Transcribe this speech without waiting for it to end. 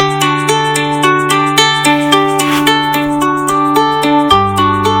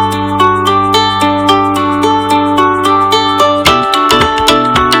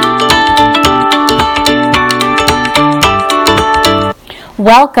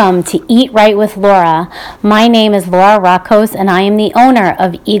Welcome to Eat Right with Laura. My name is Laura Rockos, and I am the owner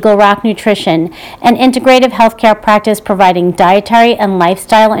of Eagle Rock Nutrition, an integrative healthcare practice providing dietary and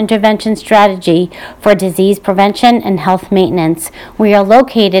lifestyle intervention strategy for disease prevention and health maintenance. We are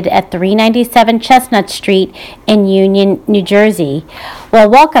located at 397 Chestnut Street in Union, New Jersey. Well,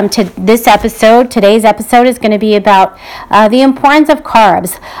 welcome to this episode. Today's episode is going to be about the importance of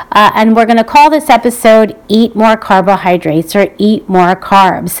carbs, and we're going to call this episode Eat More Carbohydrates or Eat More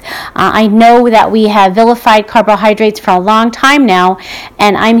Carbs. I know that we have vilified carbohydrates for a long time now,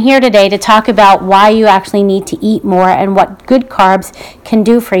 and I'm here today to talk about why you actually need to eat more and what good carbs can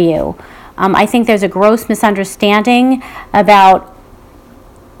do for you. I think there's a gross misunderstanding about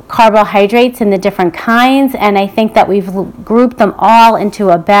carbohydrates and the different kinds, and I think that we've grouped them all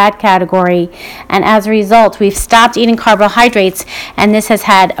into a bad category, and as a result we've stopped eating carbohydrates, and this has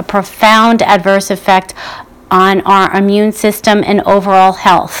had a profound adverse effect on our immune system and overall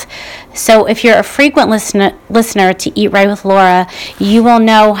health. So if you're a frequent listener to Eat Right with Laura, you will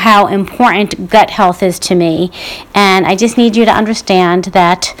know how important gut health is to me. And I just need you to understand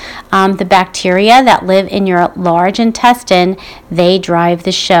that the bacteria that live in your large intestine, they drive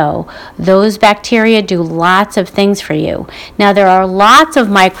the show. Those bacteria do lots of things for you. Now, there are lots of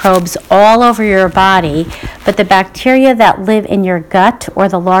microbes all over your body, but the bacteria that live in your gut or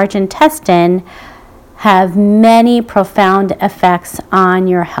the large intestine have many profound effects on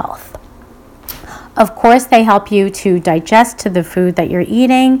your health. Of course, they help you to digest to the food that you're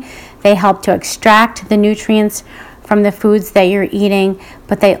eating. They help to extract the nutrients from the foods that you're eating,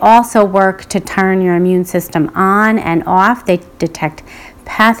 but they also work to turn your immune system on and off. They detect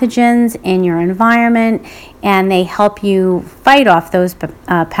pathogens in your environment, and they help you fight off those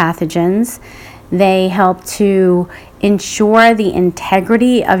pathogens. They help to ensure the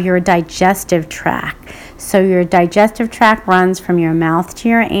integrity of your digestive tract. So your digestive tract runs from your mouth to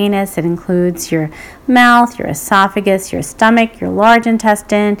your anus. It includes your mouth, your esophagus, your stomach, your large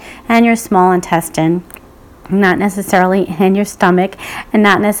intestine, and your small intestine. Not necessarily in your stomach, and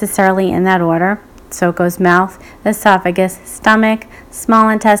not necessarily in that order. So it goes mouth, esophagus, stomach, small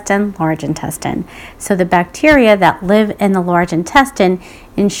intestine, large intestine. So the bacteria that live in the large intestine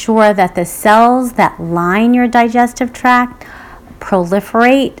ensure that the cells that line your digestive tract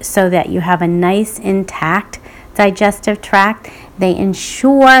proliferate so that you have a nice intact digestive tract. They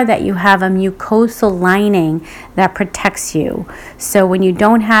ensure that you have a mucosal lining that protects you. So when you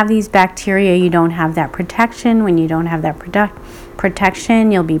don't have these bacteria, you don't have that protection. When you don't have that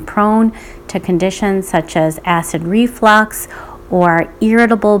protection, you'll be prone to conditions such as acid reflux or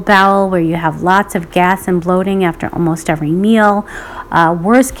irritable bowel, where you have lots of gas and bloating after almost every meal.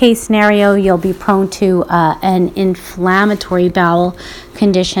 Worst case scenario, you'll be prone to an inflammatory bowel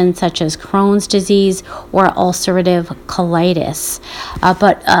condition such as Crohn's disease or ulcerative colitis.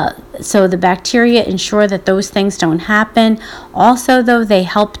 So the bacteria ensure that those things don't happen. Also, though, they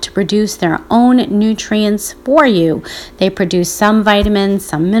help to produce their own nutrients for you. They produce some vitamins,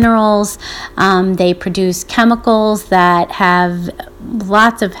 some minerals. They produce chemicals that have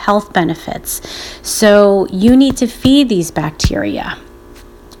lots of health benefits. So you need to feed these bacteria.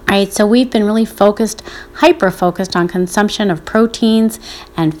 Right, so we've been really hyper-focused on consumption of proteins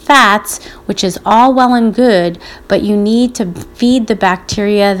and fats, which is all well and good, but you need to feed the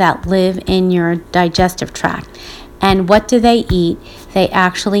bacteria that live in your digestive tract. And what do they eat? They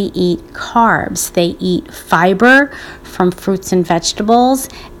actually eat carbs. They eat fiber from fruits and vegetables,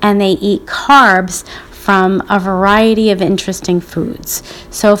 and they eat carbs from a variety of interesting foods.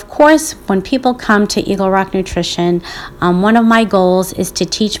 So of course, when people come to Eagle Rock Nutrition, one of my goals is to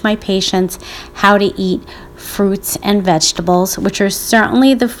teach my patients how to eat fruits and vegetables, which are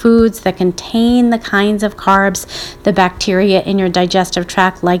certainly the foods that contain the kinds of carbs the bacteria in your digestive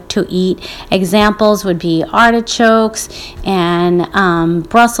tract like to eat. Examples would be artichokes and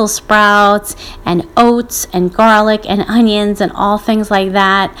Brussels sprouts and oats and garlic and onions and all things like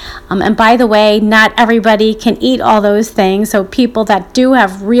that. And by the way, not everybody can eat all those things. So people that do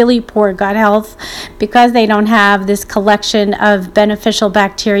have really poor gut health, because they don't have this collection of beneficial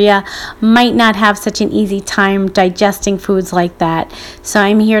bacteria, might not have such an easy time digesting foods like that. So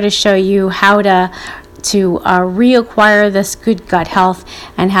I'm here to show you how to reacquire this good gut health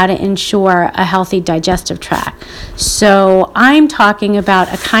and how to ensure a healthy digestive tract. So I'm talking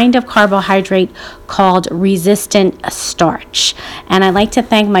about a kind of carbohydrate called resistant starch. And I'd like to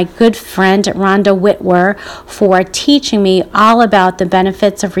thank my good friend Rhonda Whitwer for teaching me all about the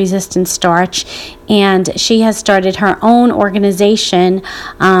benefits of resistant starch. And she has started her own organization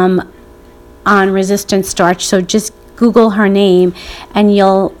on resistant starch. So just Google her name, and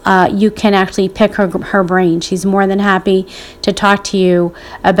you can actually pick her brain. She's more than happy to talk to you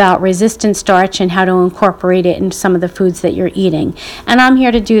about resistant starch and how to incorporate it into some of the foods that you're eating. And I'm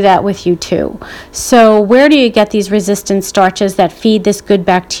here to do that with you too. So where do you get these resistant starches that feed this good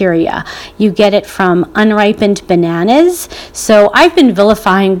bacteria? You get it from unripened bananas. So I've been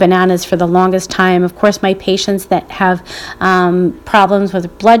vilifying bananas for the longest time. Of course, my patients that have problems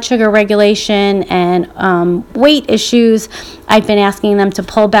with blood sugar regulation and weight issues, I've been asking them to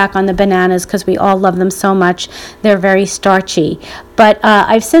pull back on the bananas because we all love them so much. They're very starchy. But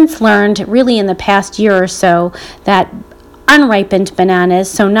I've since learned, really in the past year or so, that unripened bananas,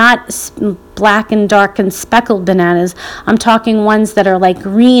 so not black and dark and speckled bananas, I'm talking ones that are like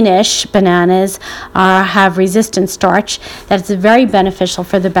greenish bananas, have resistant starch. That's very beneficial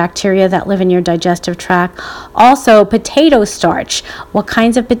for the bacteria that live in your digestive tract. Also, potato starch. What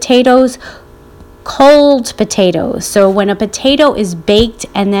kinds of potatoes? Cold potatoes. So when a potato is baked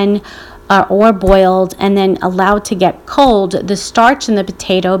and then or boiled and then allowed to get cold, the starch in the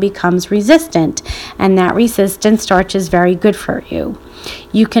potato becomes resistant, and that resistant starch is very good for you.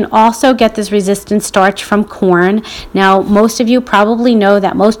 You can also get this resistant starch from corn. Now, most of you probably know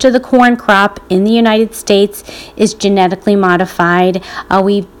that most of the corn crop in the United States is genetically modified.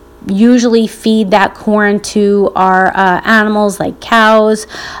 We usually feed that corn to our animals like cows.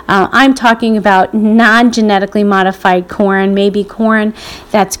 I'm talking about non-genetically modified corn, maybe corn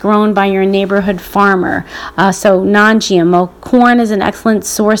that's grown by your neighborhood farmer. So non-GMO corn is an excellent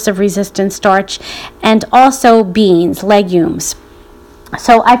source of resistant starch, and also beans, legumes.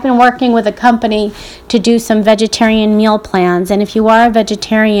 So I've been working with a company to do some vegetarian meal plans, and if you are a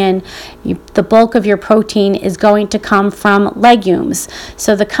vegetarian, the bulk of your protein is going to come from legumes.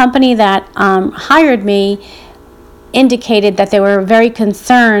 So the company that hired me indicated that they were very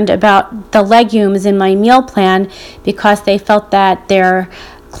concerned about the legumes in my meal plan because they felt that their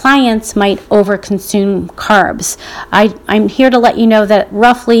clients might overconsume carbs. I'm here to let you know that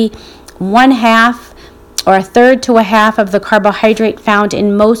roughly 1/2 or 1/3 to 1/2 of the carbohydrate found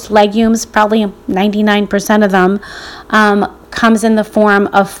in most legumes, probably 99% of them, comes in the form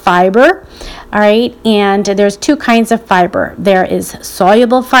of fiber. All right, and there's two kinds of fiber. There is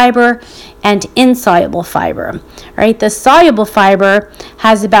soluble fiber and insoluble fiber. All right, the soluble fiber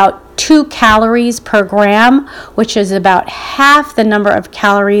has about 2 calories per gram, which is about half the number of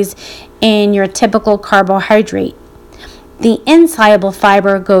calories in your typical carbohydrate. The insoluble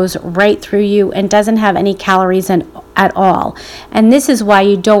fiber goes right through you and doesn't have any calories at all. And this is why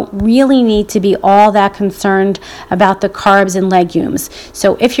you don't really need to be all that concerned about the carbs in legumes.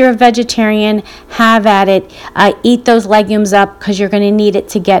 So if you're a vegetarian, have at it. Eat those legumes up because you're going to need it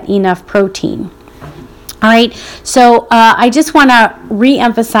to get enough protein. All right, so I just want to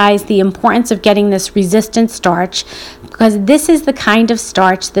re-emphasize the importance of getting this resistant starch, because this is the kind of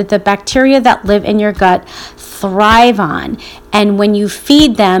starch that the bacteria that live in your gut thrive on. And when you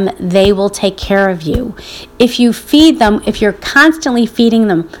feed them, they will take care of you. If you feed them, if you're constantly feeding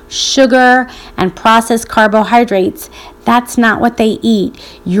them sugar and processed carbohydrates, that's not what they eat.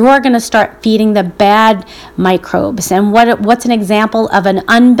 You're going to start feeding the bad microbes. And what's an example of an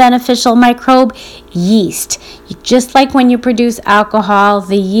unbeneficial microbe? Yeast. Just like when you produce alcohol,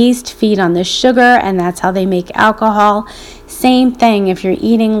 the yeast feed on the sugar, and that's how they make alcohol. Same thing if you're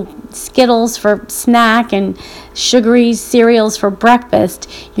eating Skittles for snack and sugary cereals for breakfast,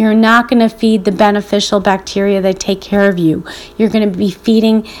 you're not going to feed the beneficial bacteria that take care of you. You're going to be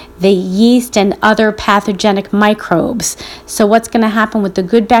feeding the yeast and other pathogenic microbes. So what's going to happen with the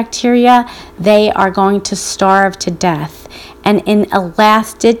good bacteria? They are going to starve to death. And in a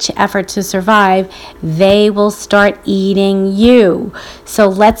last-ditch effort to survive, they will start eating you. So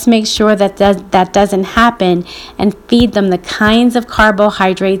let's make sure that that doesn't happen, and feed them the kinds of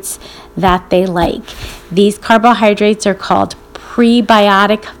carbohydrates that they like. These carbohydrates are called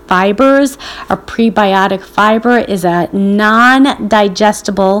prebiotic fibers. A prebiotic fiber is a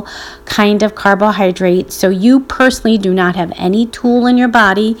non-digestible kind of carbohydrate. So you personally do not have any tool in your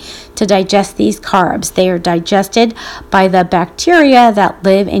body to digest these carbs. They are digested by the bacteria that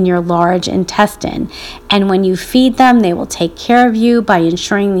live in your large intestine. And when you feed them, they will take care of you by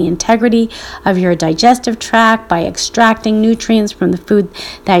ensuring the integrity of your digestive tract, by extracting nutrients from the food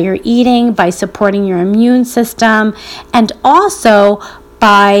that you're eating, by supporting your immune system, and also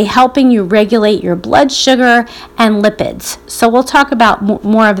by helping you regulate your blood sugar and lipids. So we'll talk about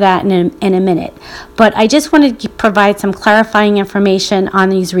more of that in a minute. But I just wanted to provide some clarifying information on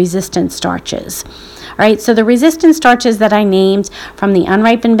these resistant starches. All right, so the resistant starches that I named, from the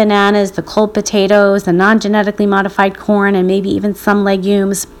unripened bananas, the cold potatoes, the non-genetically modified corn, and maybe even some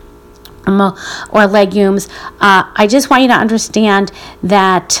legumes, or legumes. I just want you to understand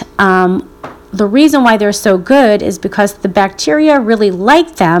that the reason why they're so good is because the bacteria really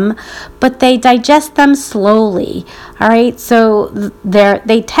like them, but they digest them slowly. All right, so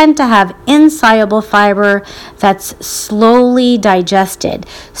they tend to have insoluble fiber that's slowly digested.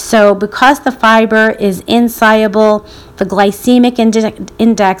 So because the fiber is insoluble, the glycemic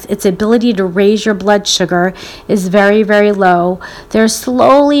index, its ability to raise your blood sugar, is very, very low. They're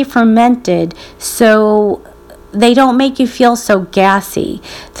slowly fermented, so they don't make you feel so gassy.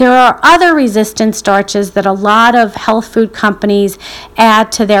 There are other resistant starches that a lot of health food companies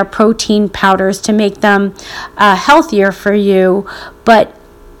add to their protein powders to make them healthier for you, but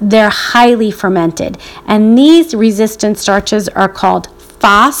they're highly fermented. And these resistant starches are called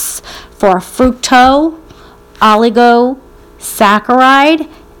FOS for fructose, oligosaccharide,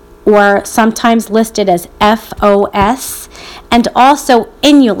 or sometimes listed as FOS, and also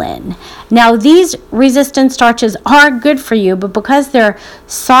inulin. Now, these resistant starches are good for you, but because they're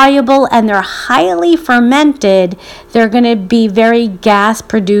soluble and they're highly fermented, they're going to be very gas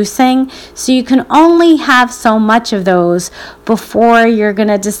producing. So you can only have so much of those before you're going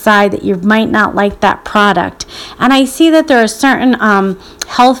to decide that you might not like that product. And I see that there are certain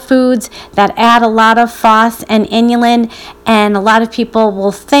health foods that add a lot of FOS and inulin, and a lot of people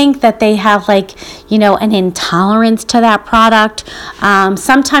will think that they have an intolerance to that product.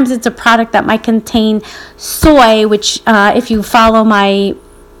 Sometimes it's a product that might contain soy, which if you follow my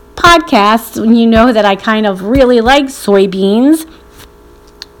podcasts, you know that I kind of really like soybeans.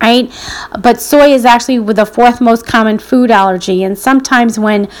 Right? But soy is actually the fourth most common food allergy. And sometimes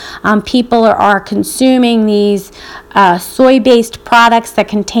when people are consuming these soy-based products that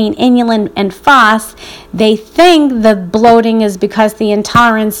contain inulin and FOS, they think the bloating is because the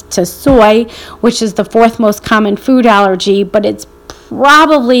intolerance to soy, which is the fourth most common food allergy, but it's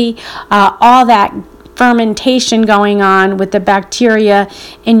probably all that fermentation going on with the bacteria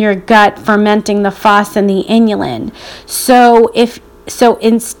in your gut fermenting the FOS and the inulin. So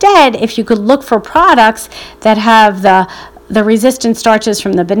instead, if you could look for products that have the resistant starches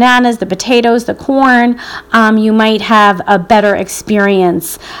from the bananas, the potatoes, the corn, you might have a better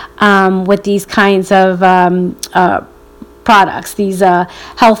experience with these kinds of products, these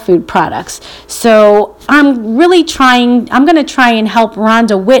health food products. So I'm going to try and help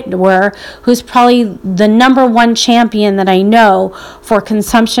Rhonda Whitwer, who's probably the number one champion that I know for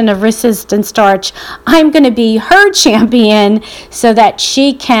consumption of resistant starch. I'm going to be her champion so that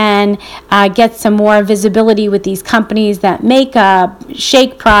she can get some more visibility with these companies that make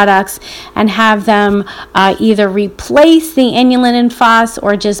shake products and have them either replace the inulin and FOS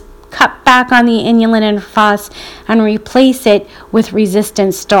or just cut back on the inulin and FOS and replace it with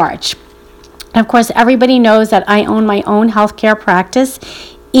resistant starch. And of course, everybody knows that I own my own healthcare practice,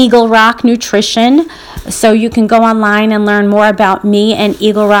 Eagle Rock Nutrition. So you can go online and learn more about me and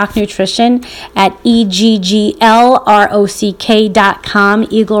Eagle Rock Nutrition at EGGLROCK.com,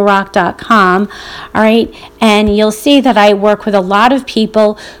 eaglerock.com. All right. And you'll see that I work with a lot of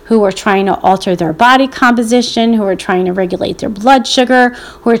people who are trying to alter their body composition, who are trying to regulate their blood sugar,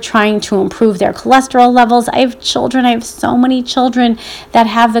 who are trying to improve their cholesterol levels. I have so many children that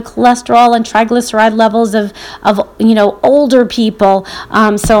have the cholesterol and triglyceride levels of older people.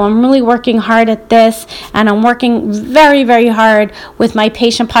 So I'm really working hard at this, and I'm working very, very hard with my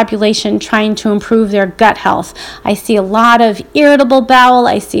patient population trying to improve their gut health. I see a lot of irritable bowel.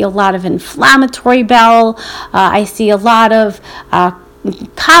 I see a lot of inflammatory bowel. I see a lot of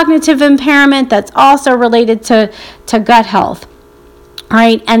cognitive impairment that's also related to gut health. All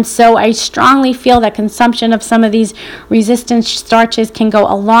right, and so I strongly feel that consumption of some of these resistant starches can go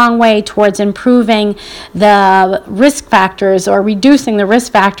a long way towards improving the risk factors or reducing the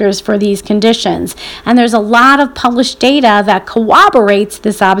risk factors for these conditions. And there's a lot of published data that corroborates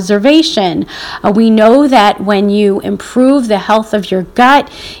this observation. We know that when you improve the health of your gut,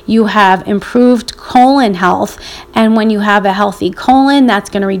 you have improved colon health. And when you have a healthy colon, that's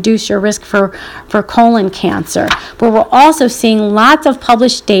going to reduce your risk for colon cancer. But we're also seeing lots of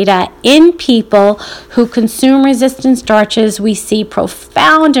published data in people who consume resistant starches. We see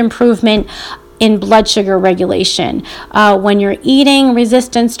profound improvement in blood sugar regulation. When you're eating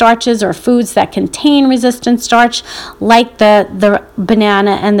resistant starches or foods that contain resistant starch, like the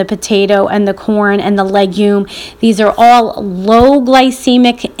banana and the potato and the corn and the legume, these are all low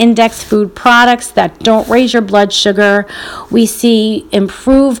glycemic index food products that don't raise your blood sugar. We see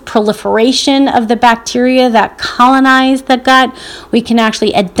improved proliferation of the bacteria that colonize the gut. We can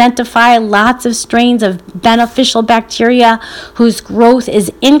actually identify lots of strains of beneficial bacteria whose growth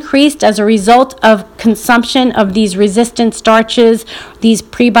is increased as a result result of consumption of these resistant starches, these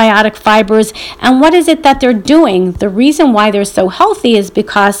prebiotic fibers. And what is it that they're doing? The reason why they're so healthy is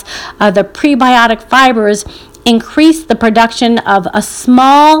because the prebiotic fibers increase the production of a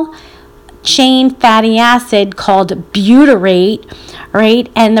small chain fatty acid called butyrate, right?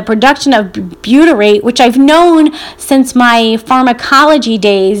 And the production of butyrate, which I've known since my pharmacology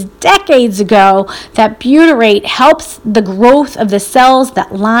days, decades ago, that butyrate helps the growth of the cells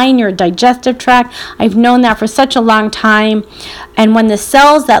that line your digestive tract. I've known that for such a long time. And when the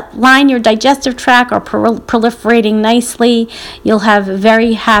cells that line your digestive tract are proliferating nicely, you'll have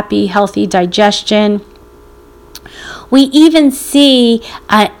very happy, healthy digestion. We even see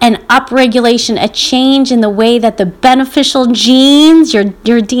an upregulation, a change in the way that the beneficial genes, your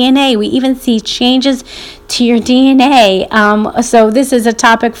DNA, we even see changes to your DNA. So this is a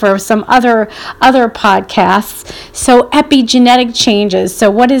topic for some other podcasts. So epigenetic changes. So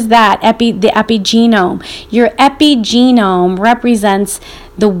what is that? The epigenome. Your epigenome represents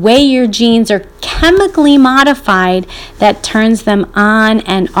the way your genes are chemically modified that turns them on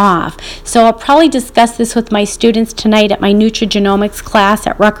and off. So I'll probably discuss this with my students tonight at my nutrigenomics class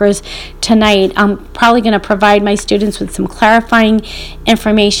at Rutgers tonight. I'm probably going to provide my students with some clarifying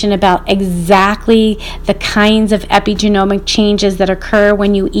information about exactly the kinds of epigenomic changes that occur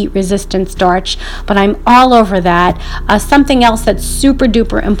when you eat resistant starch, but I'm all over that. Something else that's super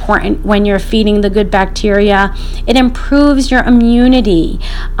duper important when you're feeding the good bacteria, it improves your immunity.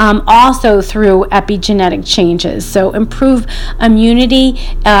 Also through epigenetic changes. So improve immunity,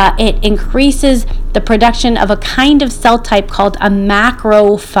 it increases the production of a kind of cell type called a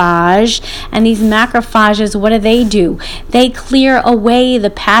macrophage. And these macrophages, what do? They clear away the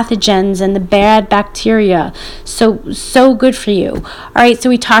pathogens and the bad bacteria. So good for you. All right, so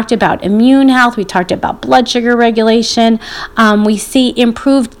we talked about immune health, we talked about blood sugar regulation. We see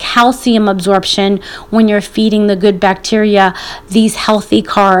improved calcium absorption when you're feeding the good bacteria these healthy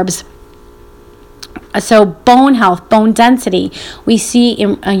carbs. So bone health, bone density, we see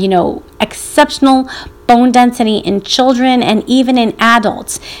exceptional bone density in children and even in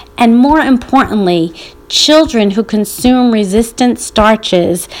adults. And more importantly, children who consume resistant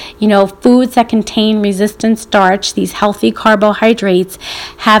starches, foods that contain resistant starch, these healthy carbohydrates,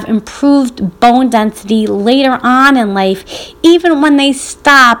 have improved bone density later on in life, even when they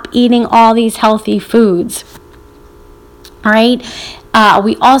stop eating all these healthy foods. All right.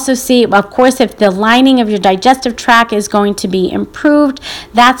 We also see, of course, if the lining of your digestive tract is going to be improved,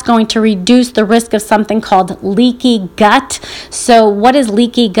 that's going to reduce the risk of something called leaky gut. So what is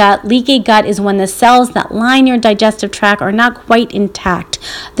leaky gut? Leaky gut is when the cells that line your digestive tract are not quite intact.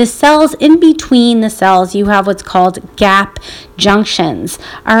 The cells in between the cells, you have what's called gap junctions.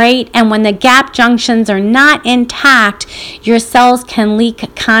 All right. And when the gap junctions are not intact, your cells can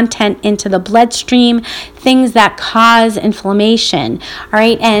leak content into the bloodstream, things that cause inflammation. All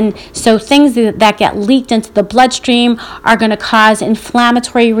right. And so things that get leaked into the bloodstream are going to cause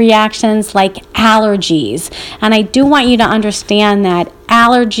inflammatory reactions like allergies. And I do want you to understand that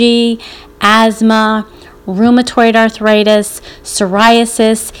allergy, asthma, rheumatoid arthritis,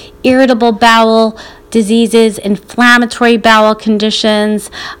 psoriasis, irritable bowel diseases, inflammatory bowel conditions,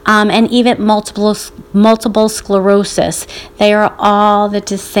 and even multiple sclerosis. They are all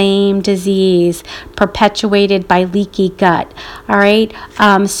the same disease perpetuated by leaky gut. All right.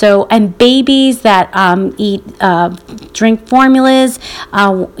 And babies that drink formulas,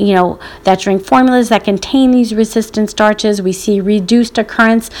 that contain these resistant starches, we see reduced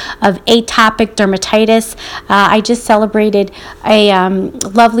occurrence of atopic dermatitis. I just celebrated a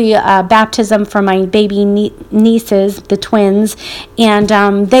lovely baptism for my baby nieces, the twins, and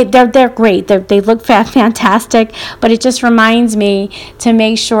they're great. They look fantastic, but it just reminds me to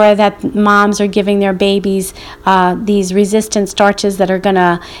make sure that moms are giving their babies these resistant starches that are going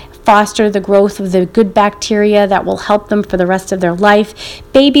to foster the growth of the good bacteria that will help them for the rest of their life.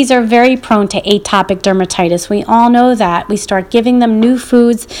 Babies are very prone to atopic dermatitis. We all know that. We start giving them new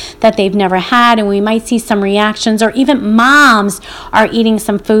foods that they've never had, and we might see some reactions, or even moms are eating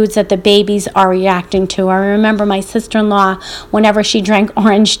some foods that the babies are reacting to. I remember my sister-in-law, whenever she drank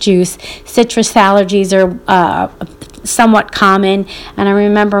orange juice, citrus allergies are somewhat common, and I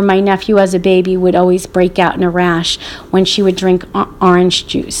remember my nephew as a baby would always break out in a rash when she would drink orange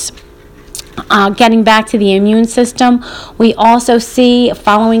juice. Getting back to the immune system, we also see,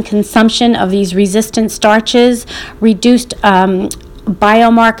 following consumption of these resistant starches, reduced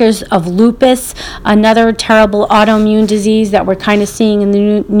biomarkers of lupus, another terrible autoimmune disease that we're kind of seeing in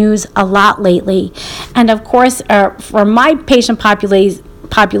the news a lot lately. And of course, for my patient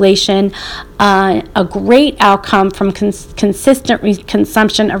population, a great outcome from consistent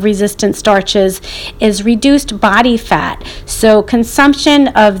consumption of resistant starches is reduced body fat. So consumption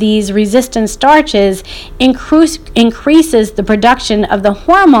of these resistant starches increases the production of the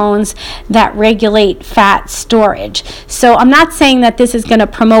hormones that regulate fat storage. So I'm not saying that this is going to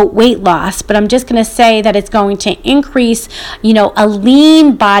promote weight loss, but I'm just going to say that it's going to increase, a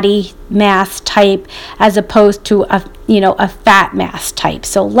lean body mass type as opposed to a fat mass type.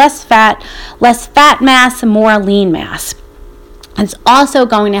 So less fat mass, more lean mass. It's also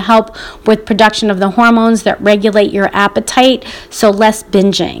going to help with production of the hormones that regulate your appetite, so less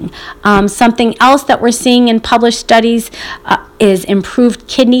binging. Something else that we're seeing in published studies is improved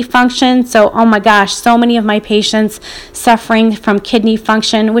kidney function. So, oh my gosh, so many of my patients suffering from kidney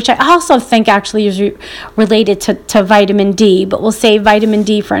function, which I also think actually is related to vitamin D, but we'll save vitamin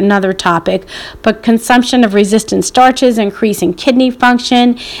D for another topic. But consumption of resistant starches, increasing kidney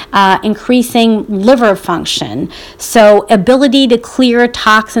function, increasing liver function. So ability to clear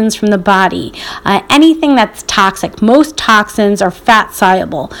toxins from the body. Anything that's toxic, most toxins are fat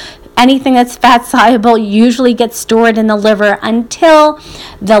soluble. Anything that's fat soluble usually gets stored in the liver until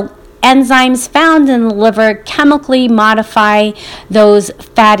the enzymes found in the liver chemically modify those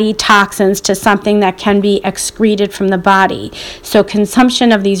fatty toxins to something that can be excreted from the body. So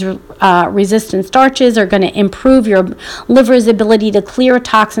consumption of these resistant starches are going to improve your liver's ability to clear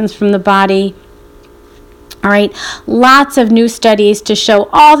toxins from the body. All right, lots of new studies to show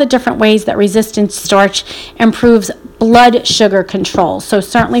all the different ways that resistant starch improves blood sugar control. So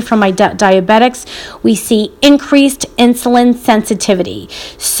certainly for my diabetics, we see increased insulin sensitivity.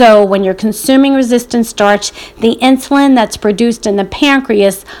 So when you're consuming resistant starch, the insulin that's produced in the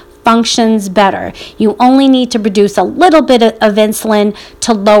pancreas functions better. You only need to produce a little bit of insulin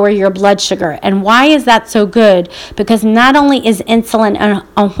to lower your blood sugar. And why is that so good? Because not only is insulin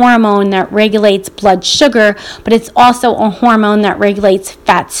a hormone that regulates blood sugar, but it's also a hormone that regulates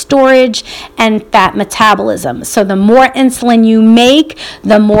fat storage and fat metabolism. So the more insulin you make,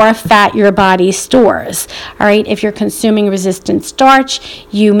 the more fat your body stores. All right, if you're consuming resistant starch,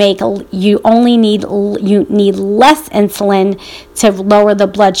 you need less insulin to lower the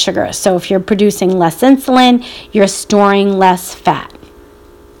blood sugar. So if you're producing less insulin, you're storing less fat.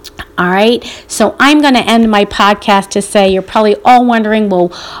 All right, so I'm going to end my podcast to say you're probably all wondering, well,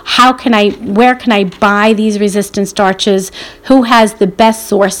 where can I buy these resistant starches? Who has the best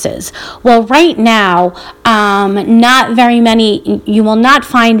sources? Well, right now, you will not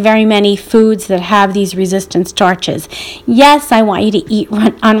find very many foods that have these resistant starches. Yes, I want you to eat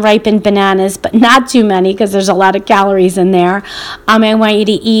unripened bananas, but not too many because there's a lot of calories in there. I want you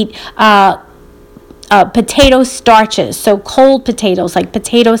to eat potato starches, so cold potatoes like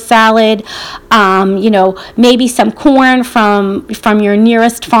potato salad, maybe some corn from your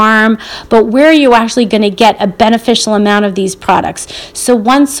nearest farm, but where are you actually going to get a beneficial amount of these products? So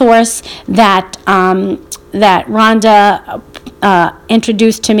one source that Rhonda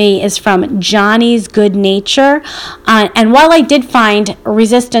introduced to me is from Johnny's Good Nature. And while I did find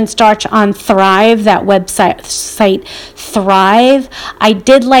resistant starch on Thrive, that website Thrive, I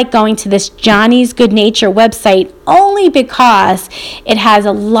did like going to this Johnny's Good Nature website only because it has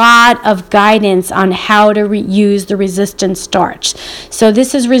a lot of guidance on how to use the resistant starch. So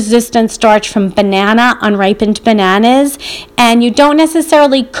this is resistant starch from unripened bananas, and you don't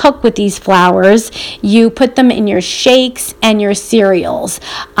necessarily cook with these flours. You put them in your shakes and your cereals.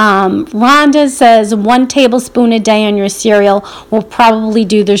 Rhonda says 1 tablespoon a day on your cereal will probably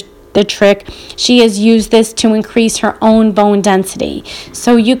do the trick. She has used this to increase her own bone density.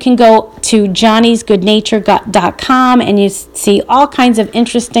 So you can go to johnnysgoodnature.com and you see all kinds of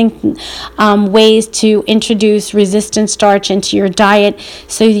interesting ways to introduce resistant starch into your diet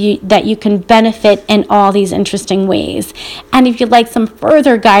so that you can benefit in all these interesting ways. And if you'd like some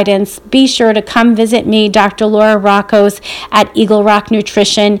further guidance, be sure to come visit me, Dr. Laura Rockos, at Eagle Rock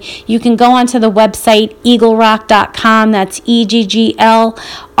Nutrition. You can go onto the website eaglerock.com. That's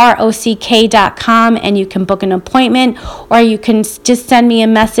EGGLROCK.com, and you can book an appointment, or you can just send me a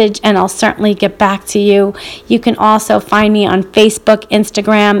message and I'll certainly get back to you. You can also find me on Facebook,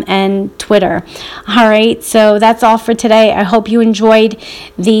 Instagram, and Twitter. All right, so that's all for today. I hope you enjoyed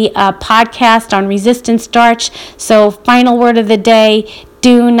the podcast on resistant starch. So final word of the day,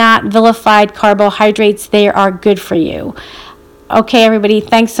 do not vilify carbohydrates. They are good for you. Okay, everybody,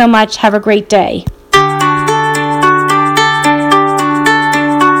 thanks so much. Have a great day.